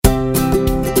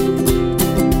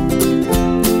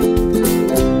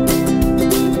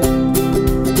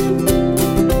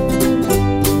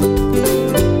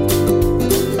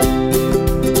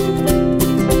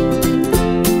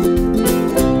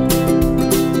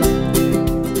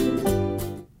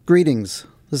Greetings.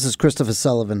 This is Christopher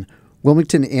Sullivan,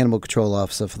 Wilmington Animal Control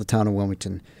Officer for the town of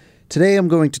Wilmington. Today I'm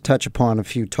going to touch upon a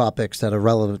few topics that are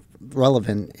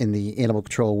relevant in the animal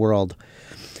control world.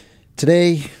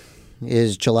 Today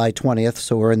is July 20th,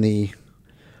 so we're in the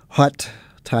hot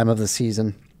time of the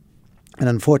season, and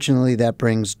unfortunately that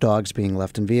brings dogs being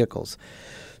left in vehicles.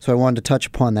 So I wanted to touch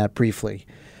upon that briefly.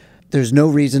 There's no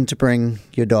reason to bring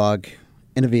your dog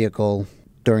in a vehicle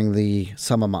during the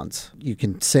summer months. You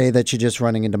can say that you're just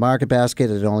running into Market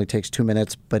Basket, it only takes 2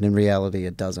 minutes, but in reality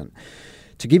it doesn't.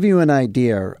 To give you an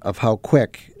idea of how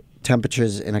quick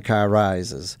temperatures in a car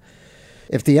rises,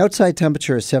 if the outside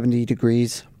temperature is 70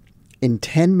 degrees, in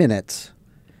 10 minutes,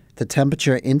 the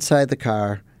temperature inside the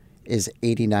car is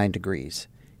 89 degrees.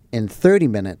 In 30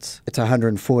 minutes, it's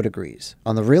 104 degrees.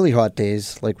 On the really hot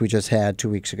days, like we just had 2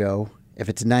 weeks ago, if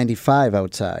it's 95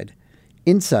 outside,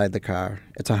 inside the car,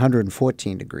 it's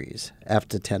 114 degrees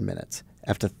after 10 minutes.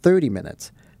 After 30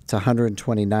 minutes, it's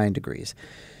 129 degrees.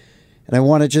 And I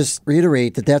want to just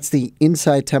reiterate that that's the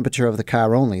inside temperature of the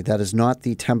car only. That is not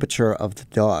the temperature of the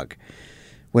dog.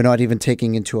 We're not even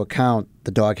taking into account the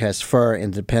dog has fur,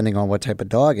 and depending on what type of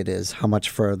dog it is, how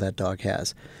much fur that dog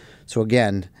has. So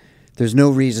again, there's no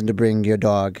reason to bring your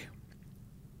dog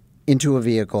into a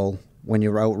vehicle when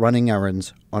you're out running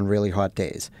errands on really hot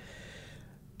days.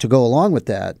 To go along with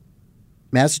that,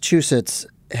 Massachusetts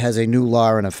has a new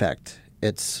law in effect.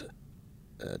 It's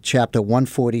Chapter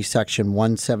 140, Section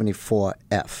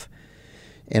 174F.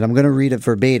 And I'm going to read it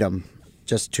verbatim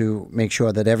just to make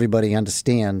sure that everybody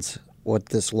understands what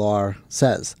this law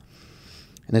says.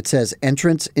 And it says,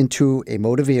 entrance into a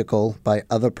motor vehicle by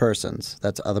other persons,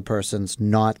 that's other persons,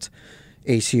 not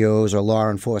ACOs or law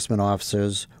enforcement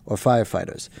officers or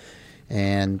firefighters.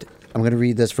 And I'm going to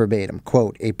read this verbatim.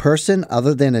 Quote, a person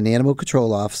other than an animal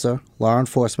control officer, law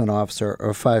enforcement officer,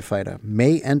 or firefighter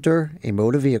may enter a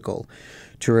motor vehicle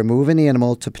to remove an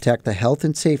animal to protect the health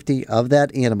and safety of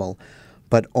that animal,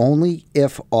 but only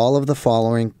if all of the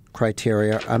following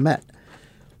criteria are met.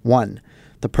 1.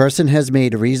 The person has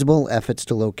made reasonable efforts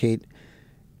to locate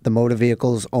the motor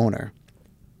vehicle's owner.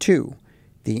 2.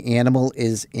 The animal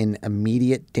is in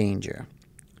immediate danger.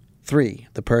 3.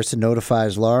 The person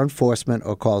notifies law enforcement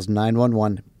or calls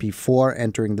 911 before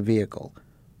entering the vehicle.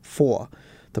 4.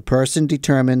 The person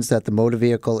determines that the motor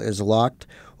vehicle is locked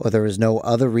or there is no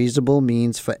other reasonable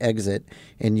means for exit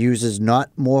and uses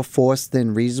not more force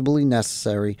than reasonably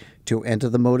necessary to enter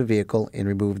the motor vehicle and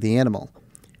remove the animal.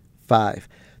 5.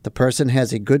 The person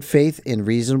has a good faith and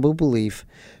reasonable belief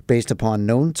based upon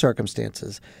known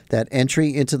circumstances that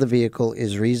entry into the vehicle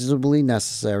is reasonably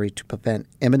necessary to prevent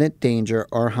imminent danger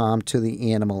or harm to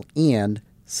the animal. And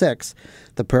 6.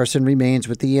 The person remains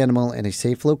with the animal in a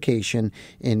safe location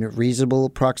in reasonable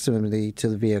proximity to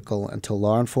the vehicle until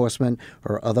law enforcement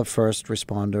or other first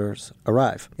responders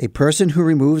arrive. A person who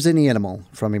removes an animal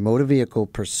from a motor vehicle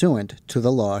pursuant to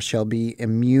the law shall be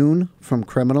immune from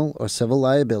criminal or civil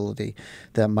liability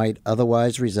that might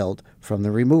otherwise result from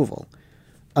the removal.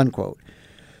 Unquote.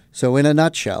 So in a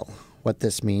nutshell, what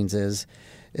this means is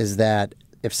that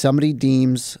if somebody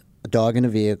deems a dog in a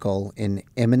vehicle in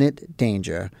imminent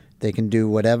danger, they can do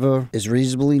whatever is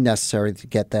reasonably necessary to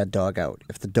get that dog out.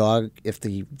 If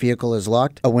the vehicle is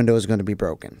locked, a window is going to be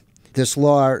broken. This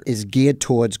law is geared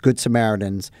towards Good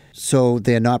Samaritans, so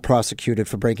they're not prosecuted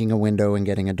for breaking a window and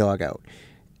getting a dog out.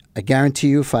 I guarantee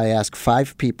you, if I ask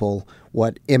 5 people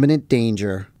what imminent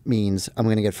danger means, I'm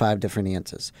going to get 5 different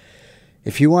answers.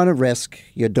 If you want to risk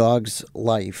your dog's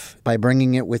life by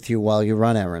bringing it with you while you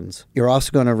run errands, you're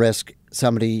also going to risk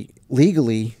somebody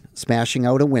legally smashing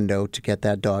out a window to get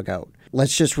that dog out.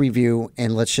 Let's just review,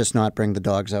 and let's just not bring the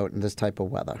dogs out in this type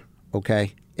of weather,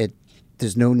 okay?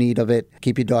 There's no need of it.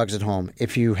 Keep your dogs at home.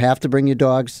 If you have to bring your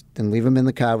dogs, then leave them in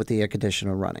the car with the air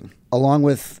conditioner running. Along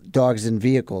with dogs in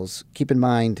vehicles, keep in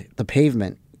mind the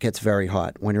pavement gets very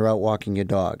hot when you're out walking your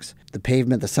dogs. The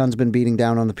pavement, the sun's been beating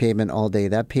down on the pavement all day.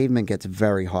 That pavement gets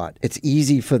very hot. It's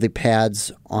easy for the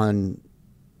pads on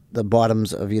the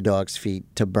bottoms of your dog's feet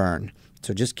to burn.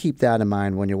 So just keep that in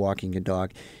mind when you're walking your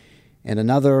dog. And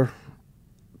another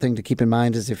thing to keep in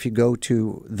mind is if you go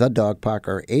to the dog park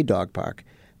or a dog park,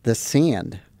 the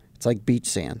sand, it's like beach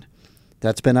sand.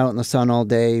 That's been out in the sun all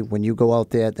day. When you go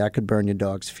out there, that could burn your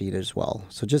dog's feet as well.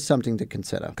 So just something to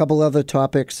consider. A couple other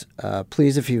topics.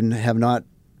 Please, if you have not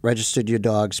registered your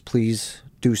dogs, please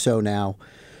do so now.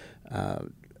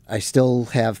 I still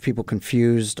have people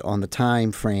confused on the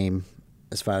time frame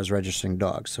as far as registering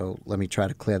dogs, so let me try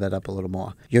to clear that up a little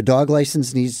more. Your dog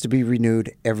license needs to be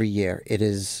renewed every year. It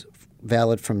is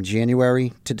valid from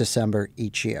January to December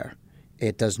each year.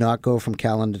 It does not go from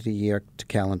calendar year to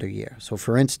calendar year. So,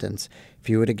 for instance, if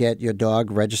you were to get your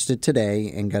dog registered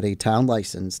today and got a town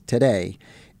license today,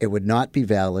 it would not be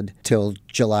valid till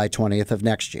July 20th of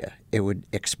next year. It would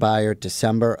expire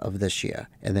December of this year,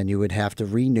 and then you would have to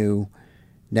renew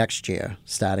next year,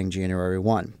 starting January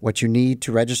 1. What you need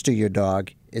to register your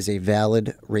dog is a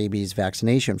valid rabies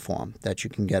vaccination form that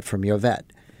you can get from your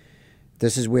vet.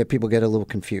 This is where people get a little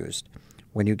confused.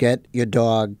 When you get your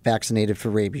dog vaccinated for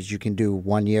rabies, you can do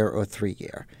 1 year or 3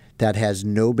 year. That has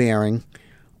no bearing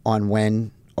on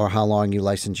when or how long you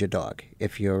license your dog.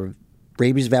 If your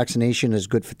rabies vaccination is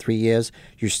good for 3 years,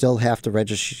 you still have to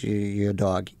register your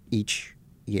dog each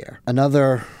year.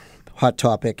 Another hot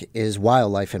topic is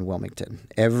wildlife in Wilmington.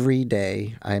 Every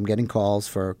day I am getting calls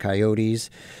for coyotes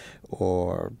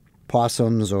or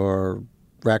possums or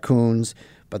raccoons,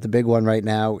 but the big one right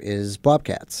now is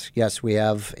bobcats. Yes, we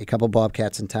have a couple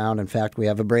bobcats in town. In fact, we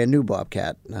have a brand new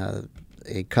bobcat,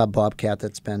 a cub bobcat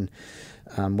that's been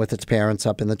with its parents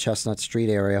up in the Chestnut Street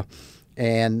area.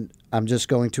 And I'm just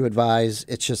going to advise,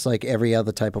 it's just like every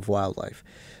other type of wildlife.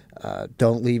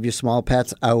 Don't leave your small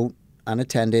pets out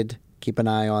unattended. Keep an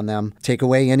eye on them. Take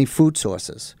away any food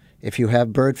sources. If you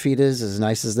have bird feeders, as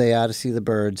nice as they are to see the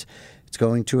birds, it's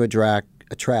going to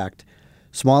attract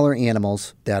smaller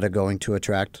animals that are going to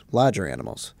attract larger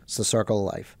animals. It's the circle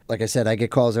of life. Like I said, I get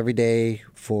calls every day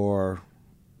for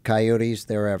coyotes.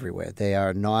 They're everywhere. They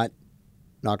are not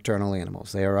nocturnal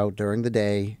animals. They are out during the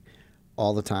day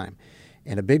all the time.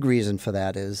 And a big reason for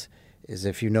that is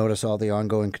if you notice all the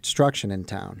ongoing construction in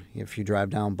town. If you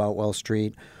drive down Boutwell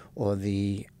Street or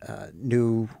the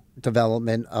new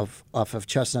development off of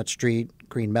Chestnut Street,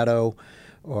 Green Meadow,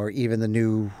 or even the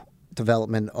new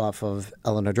development off of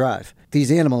Eleanor Drive.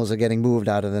 These animals are getting moved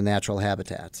out of their natural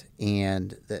habitats,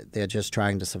 and they're just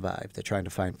trying to survive. They're trying to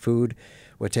find food.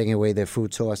 We're taking away their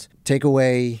food source. Take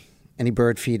away any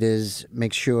bird feeders.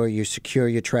 Make sure you secure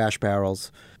your trash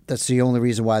barrels. That's the only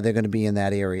reason why they're going to be in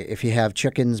that area. If you have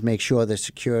chickens, make sure they're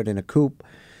secured in a coop.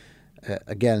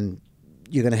 Again,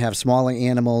 you're going to have smaller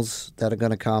animals that are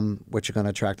going to come, which are going to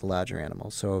attract the larger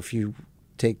animals. So if you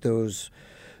take those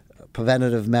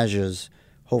preventative measures,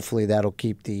 hopefully that'll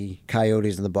keep the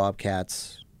coyotes and the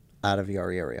bobcats out of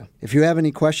your area. If you have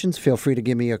any questions, feel free to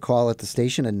give me a call at the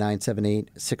station at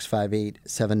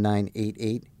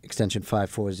 978-658-7988, extension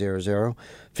 5400.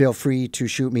 Feel free to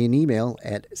shoot me an email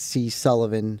at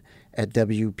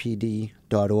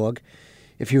csullivan@wpd.org.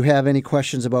 If you have any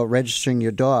questions about registering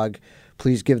your dog,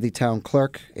 please give the town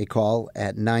clerk a call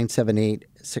at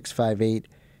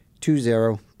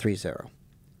 978-658-2030.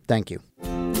 Thank you.